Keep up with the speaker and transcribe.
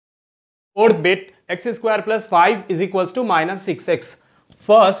Fourth bit, x square plus 5 is equals to minus 6x.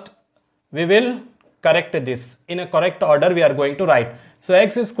 First, we will correct this. In a correct order, we are going to write. So,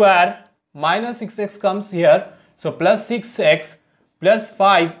 x square minus 6x comes here. So, plus 6x plus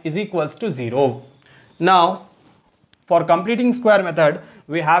 5 is equals to 0. Now, for completing square method,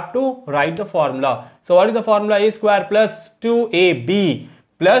 we have to write the formula. So, what is the formula? A square plus 2ab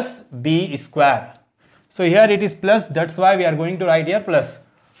plus b square. So, here it is plus, that's why we are going to write here plus.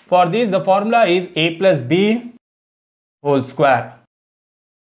 For this, the formula is a plus b whole square.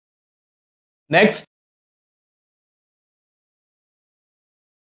 Next,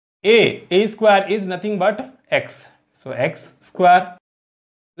 a square is nothing but x. So, x square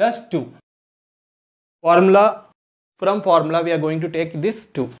plus 2. From formula we are going to take this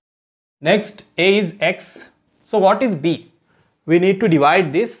 2. Next, a is x. So, what is b? We need to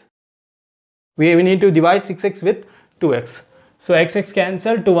divide this. We need to divide 6x with 2x. So, x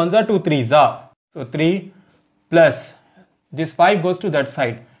cancel, 2 1s are 2 3s are. So, 3 plus this 5 goes to that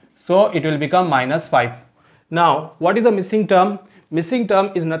side. So, it will become minus 5. Now, what is the missing term? Missing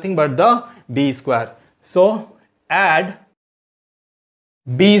term is nothing but the b square. So, add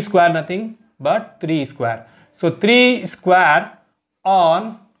b square nothing but 3 square. So, 3 square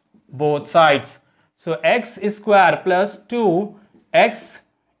on both sides. So, x square plus 2x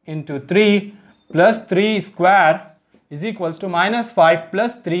into 3 plus 3 square is equals to minus 5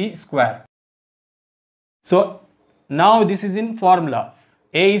 plus 3 square. So, now this is in formula.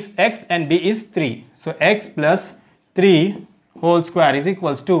 A is x and b is 3. So, x plus 3 whole square is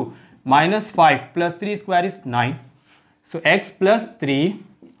equals to minus 5 plus 3 square is 9. So, x plus 3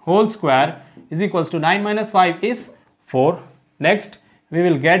 whole square is equals to 9 minus 5 is 4. Next, we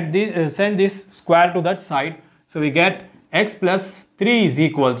will get this, send this square to that side. So, we get x plus 3 is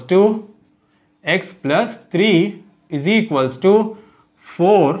equals to x plus 3 is equals to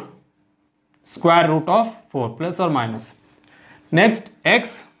 4 square root of 4 plus or minus. Next,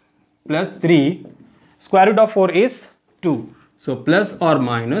 x plus 3 square root of 4 is 2. So, plus or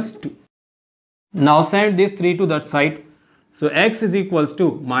minus 2. Now, send this 3 to that side. So, x is equals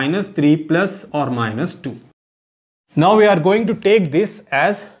to minus 3 plus or minus 2. Now, we are going to take this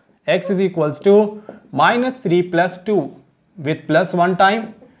as x is equals to minus 3 plus 2 with plus 1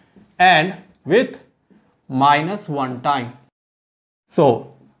 time and with minus 1 time.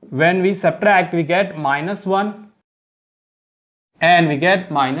 So, when we subtract, we get minus 1 and we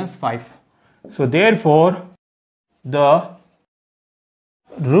get minus 5. So, therefore, the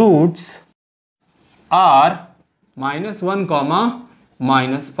roots are minus 1 comma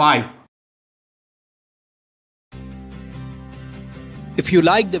minus 5. If you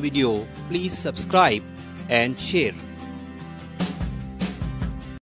like the video, please subscribe and share.